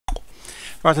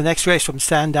Right, the next race from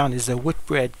Sandown is the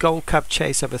Whitbread Gold Cup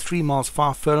Chase over 3 miles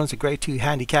 5 furlongs, a Grade 2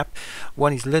 handicap.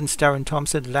 One is Linz, Darren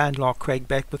Thompson, Landlock, Craig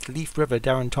Beckwith, Leaf River,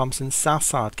 Darren Thompson,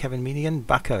 Southside, Kevin Meanigan,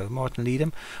 Bucko, Martin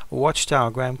Leadham, Watchtower,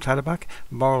 Graham Clutterbuck,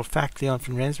 Moral Fact, Leon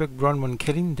van Rensburg, Bronwyn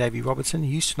Killing, Davy Robertson,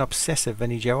 Houston Obsessive,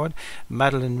 Vinnie Gerard,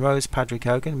 Madeline Rose, Patrick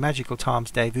Hogan, Magical Times,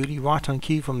 Dave Hooley, Right on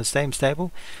Cue from the same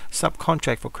stable,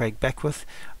 Subcontract for Craig Beckwith,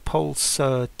 Pole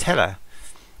Teller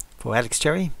for Alex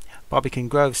Cherry, Barbican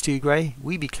Grove, Stu Gray,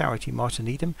 Weeby Clarity, Martin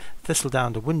Needham,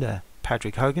 Thistledown the Winder,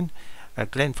 Patrick Hogan,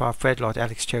 Glenfire, Fredlot,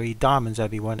 Alex Cherry, Diamonds,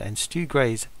 Obi-Wan, and Stu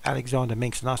Gray's Alexander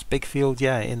Minks. Nice big field,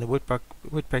 in the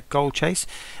Whitbread Gold Chase.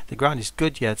 The ground is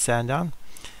good, at Sandown.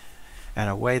 And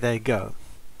away they go.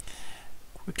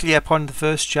 Quickly upon the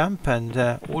first jump, and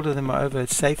all of them are over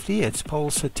safely. It's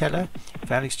Paul Sotella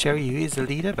for Alex Cherry, who is the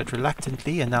leader, but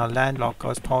reluctantly, and now Landlock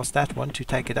goes past that one to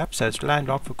take it up. So it's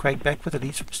Landlock for Craig Beckwith, at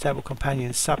least from Stable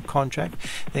Companion Subcontract.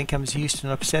 Then comes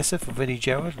Houston Obsessive for Vinnie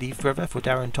Gerard, Leaf River for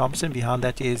Darren Thompson. Behind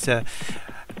that is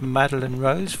Madeline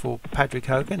Rose for Patrick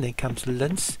Hogan. Then comes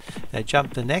Linz. They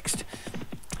jump the next.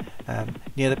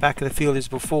 Near the back of the field is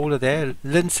Buffalo there.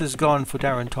 Linz has gone for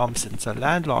Darren Thompson. So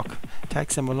Landlock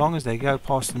takes them along as they go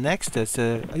past the next. There's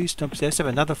Houston Obsessive,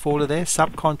 another faller there.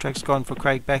 Subcontract's gone for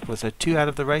Craig Beckwith. So 2 out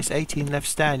of the race, 18 left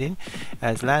standing.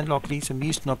 As Landlock leads from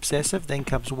Houston Obsessive. Then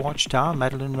comes Watchtower,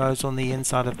 Madeline Rose on the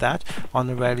inside of that. On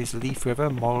the rail is Leaf River,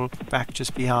 Moral back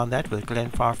just behind that with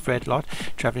Glenfire Fredlot.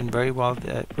 Travelling very well,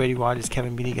 very wide is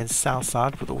Kevin Meanigan's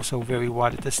Southside, with also very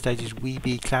wide at this stage is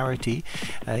Weeby Clarity.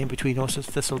 In between horses,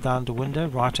 Thistledown the Window,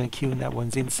 right on cue, and that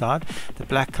one's inside. The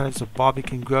black colours of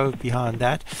Barbican Grove behind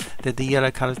that. The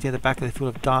yellow colours near the back of the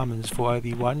field of Diamonds for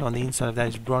Obi-Wan. On the inside of that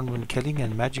is Bronwyn Killing,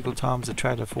 and Magical Times the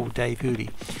trailer for Dave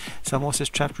Hooley. Some horses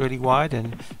trapped really wide,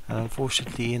 and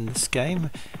unfortunately in this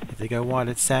game, if they go wide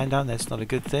at Sandown, that's not a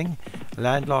good thing.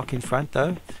 Landlock in front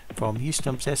though, from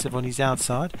Houston Obsessive on his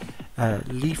outside.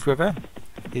 Leaf River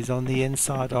is on the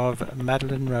inside of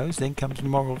Madeline Rose. Then comes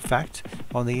Moral Fact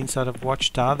on the inside of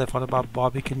Watchtower. They're followed by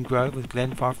Barbican Grove with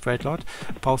Glenfire Fredlot.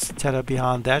 Pulsatella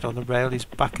behind that. On the rail is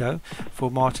Bucko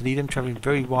for Martin Edom, travelling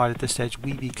very wide at this stage.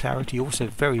 Weeby Clarity also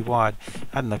very wide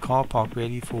out in the car park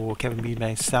really for Kevin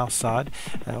Meadman's south side.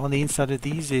 On the inside of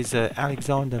these is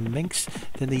Alexander Minks.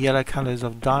 Then the yellow colours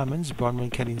of Diamonds.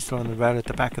 Bronwyn Kelly still on the rail at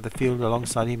the back of the field.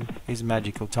 Alongside him is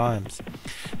Magical Times.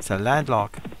 So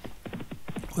Landlock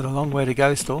with a long way to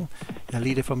go still. The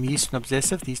leader from Houston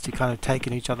Obsessive, these two kind of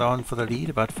taking each other on for the lead,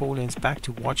 about 4 lengths back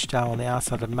to Watchtower on the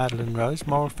outside of Madeline Rose.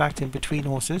 Moral Fact in between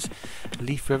horses.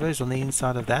 Leaf River is on the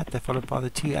inside of that. They're followed by the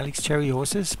 2 Alex Cherry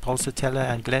horses, Pulsatella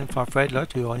and Glenfire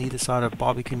Fredlot, who are on either side of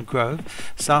Barbican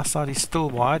Grove. Southside is still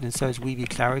wide, and so is Weeby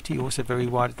Clarity, also very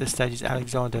wide at this stage is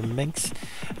Alexander Minks.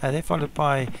 They're followed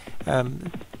by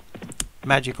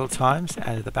Magical Times,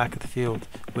 and at the back of the field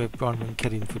we're Bronwyn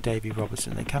Killing for Davy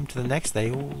Robertson. They come to the next,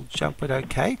 they all jump it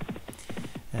okay.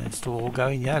 Still all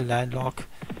going, Landlock,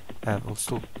 well,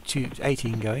 still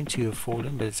 18 going, 2 have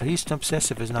fallen, but it's Houston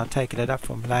Obsessive has now taken it up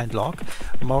from Landlock.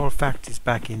 Moral Fact is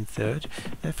back in third.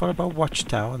 They're followed by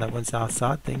Watchtower, and that one's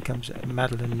outside. Then comes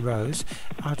Madeline Rose.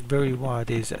 Out very wide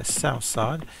is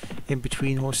Southside. In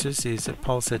between horses is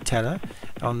Pulsatella.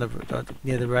 On the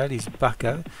near the rail is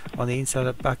Bucko. On the inside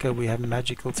of Bucko we have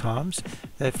Magical Times.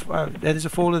 There's a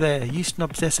faller there. Houston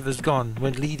Obsessive has gone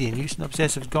when leading. Houston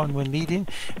Obsessive has gone when leading,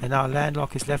 and now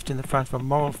Landlock is left in the front from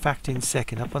Moral Fact in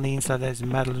second. Up on the inside there's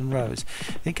Madeline Rose.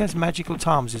 Then comes Magical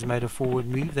Times, has made a forward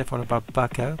move. They're followed by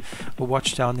Bucko. We'll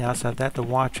watch down the outside of that. The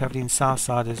wide travelling south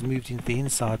side has moved into the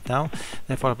inside now.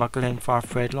 They're followed by Glenfire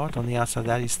Fredlot. On the outside of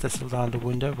that is Thistledown the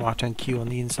Window, right on cue on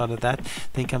the inside of that.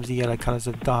 Then comes the yellow colours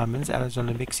of Diamonds.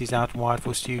 Alexander Mix is out wide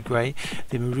for Stu Gray.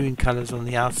 The maroon colours on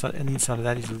the outside, and the inside of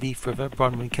that is Leaf River.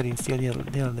 Bronwyn Killing still near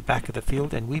in the back of the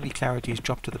field, and Weeby Clarity is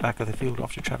dropped to the back of the field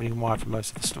after travelling wide for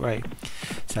most of the story.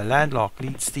 So Landlock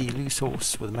leads the loose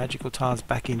horse with Magical Times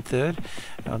back in third.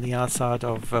 On the outside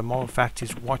of Moral Fact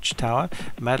is Watchtower.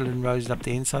 Madeline Rose up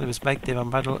the inside. It was make there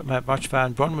by Watchtower,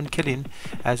 and Bronwyn Killing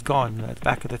has gone at the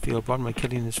back of the field. Bronwyn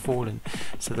Killing has fallen.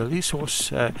 So the loose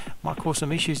horse might cause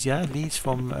some issues here. Leads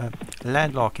from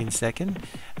Landlock in second.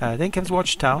 Then comes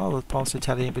Watchtower with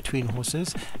Pulsatella in between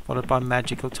horses, followed by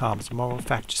Magical Times. Moral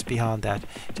Fact just behind that.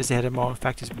 Just ahead of Moral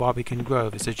Fact is Barbican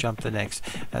Grove as they jump the next.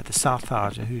 The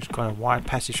Southside, who's got a wide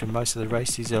passage from most of the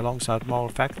races alongside Moral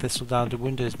Fact. Thistledown the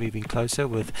Window is moving closer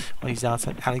with on his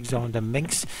outside Alexander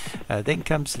Minks. Then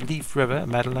comes Leaf River.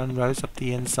 Madeline Rose up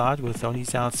the inside with on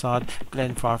his outside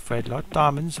Glenfire Fredlot.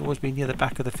 Diamonds always been near the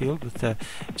back of the field with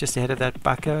just ahead of that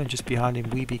Bucko, and just behind him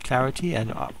Weeby Clarity,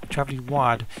 and travelling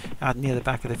wide out near the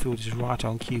back of the field is right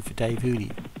on cue for Dave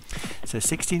Hooley. So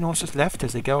 16 horses left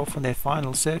as they go off on their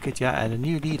final circuit here, and a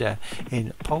new leader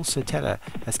in Pulsatella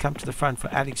has come to the front for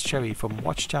Alex Cherry from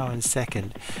Watchtower in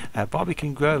second.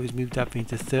 Barbican Grove has moved up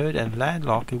into third, and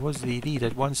Landlock, who was the lead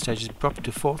at one stage, has dropped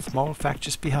to fourth. Moral Fact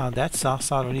just behind that.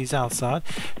 Southside on his outside.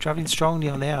 Travelling strongly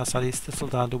on the outside is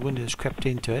Thistledown. The winner has crept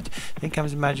into it. Then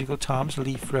comes Magical Times,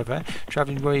 Leaf River.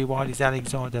 Travelling very wide is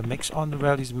Alexander Mix. On the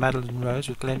rail is Madeline Rose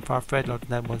with Glenfire Fredlot on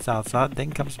that one's outside.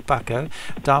 Then comes Bucko.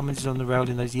 Diamonds is on the rail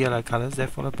in those yellow colours. They're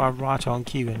followed by Right On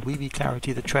Cue and Weavy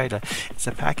Clarity the trailer. It's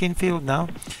a pack in field now.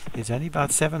 There's only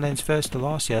about 7 lengths first to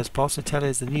last year, as Pulsatella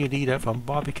is the new leader from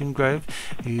Barbican Grove,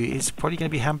 who is probably going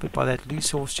to be hampered by that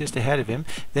loose horse just ahead of him.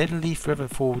 Then Leaf River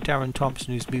for Darren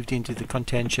Thompson, who's moved into the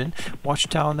contention.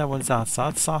 Watchtower on that one's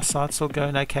outside. Southside still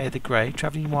going okay, the grey.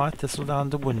 Travelling wide, Thistledown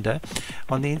the window.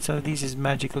 On the inside of these is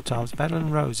Magical Times.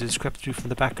 Madeline Rose has crept through from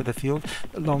the back of the field.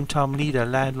 The long-time leader,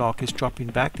 Landlock, is dropping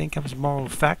back. Then comes Moral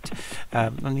Fact.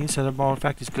 On the inside of Moral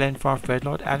Fact is Glenfire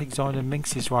Fredlot. Alexander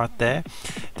Minx is right there.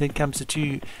 Then comes the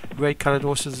two red-coloured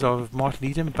horses of Martin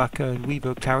Eden, Bucko and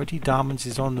Weaver Clarity. Diamonds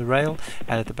is on the rail,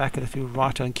 and at the back of the field,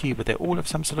 Right On Cue. But they all have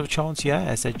some sort of chance here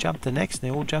as they jump the next.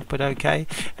 They all jump it okay.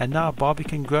 And now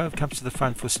Barbican Grove comes to the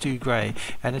front for Stu Gray.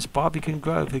 And it's Barbican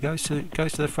Grove who goes to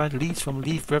the front, leads from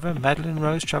Leaf River. Madeline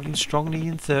Rose travelling strongly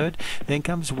in third. Then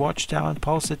comes Watchtower and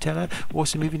Pulsatella.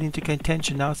 Also moving into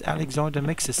contention now it's Alexander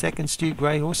Mix, the second Stu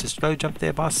Gray horse. A slow jump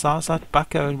there by Southside.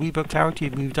 Bucko and Weaver Clarity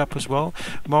have moved up as well.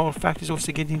 Moral Fact is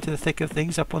also getting into the thick of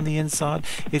things. Up on the inside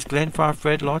is Glenfire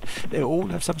Fredlot. They all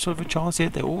have some sort of a chance here.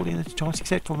 They're all in a chance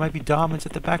except for maybe Diamonds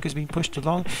at the back has been pushed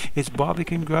along. It's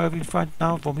Barbican Grove in front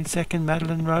now, forming second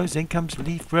Madeline Rose. Then comes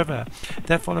Leaf River.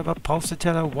 They're followed by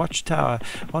Pulsatella, Watchtower.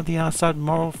 On the outside,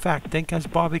 Moral Fact. Then comes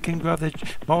Barbican Grove. The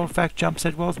Moral Fact jumps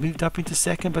at well, moved up into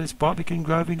second, but it's Barbican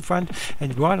Grove in front.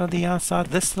 And right on the outside,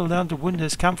 Thistledown the winner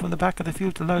has come from the back of the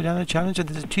field to low down the challenge. And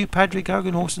there's two Patrick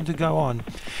Hogan horses to go on.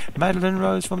 Madeline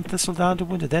Rose from Thistledown to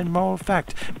winner. Then Moral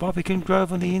Fact. Barbican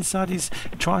Grove on the inside is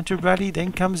trying to rally.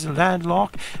 Then comes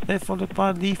Landlock. They're followed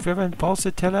by Leaf River and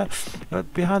Pulsatella.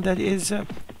 Behind that is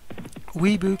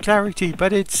Weeboo Clarity,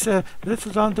 but it's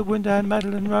Thistledown the window and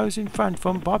Madeline Rose in front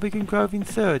from Barbican Grove in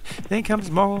third. Then comes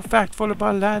Moral Fact, followed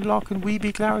by Landlock and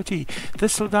Weebee Clarity.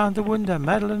 Thistledown the window,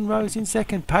 Madeline Rose in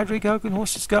second. Patrick Hogan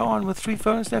horses go on with 3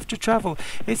 furlongs left to travel.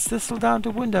 It's Thistledown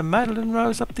the window, Madeline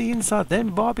Rose up the inside, then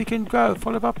Barbican Grove,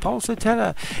 followed by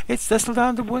Pulsatella. It's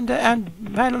Thistledown the window and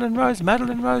Madeline Rose.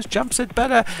 Madeline Rose jumps it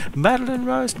better. Madeline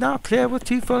Rose now clear with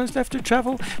 2 furlongs left to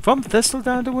travel from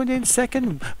Thistledown the window in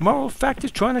second. Moral Fact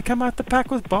is trying to come out the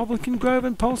pack with Barbican Grove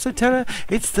and Pulsatella.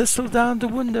 It's Thistledown the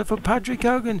window for Patrick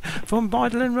Hogan from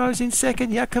Madeline Rose in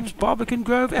second. Here comes Barbican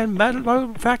Grove and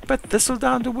Madeline Fact, but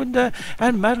Thistledown the window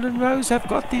and Madeline Rose have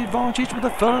got the advantage with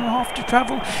 1.5 furlongs to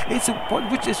travel.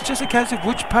 It's just a case of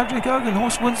which Patrick Hogan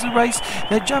horse wins the race.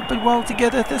 They're jumping well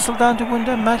together. Thistledown the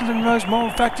window, Madeline Rose.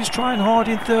 Moral Fact is trying hard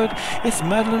in third. It's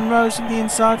Madeline Rose on the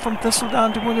inside from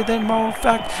Thistledown the window, then Moral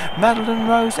Fact. Madeline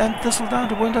Rose and Thistledown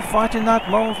the window fighting out.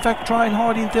 Moral Fact trying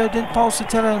hard in third, then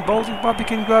Pulsatella and Bolton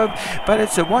Barbican Grove, but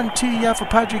it's a 1-2 here for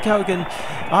Patrick Hogan.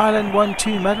 Ireland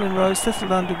 1-2, Madeline Rose,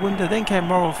 Thistledown the window, then came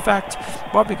Moral Fact.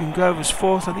 Barbican Grove was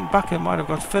 4th. I think Bucko might have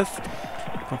got 5th.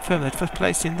 Confirm that 5th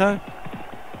place in though.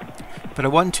 But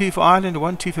a 1-2 for Ireland, a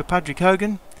 1-2 for Patrick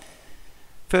Hogan.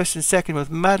 First and second with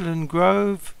Madeline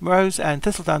Grove, Rose and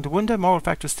Thistledown the window. Moral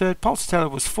Fact was 3rd.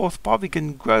 Pulsatella was 4th.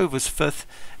 Barbican Grove was 5th.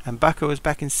 And Bucko was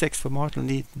back in 6th for Martin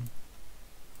Leedon.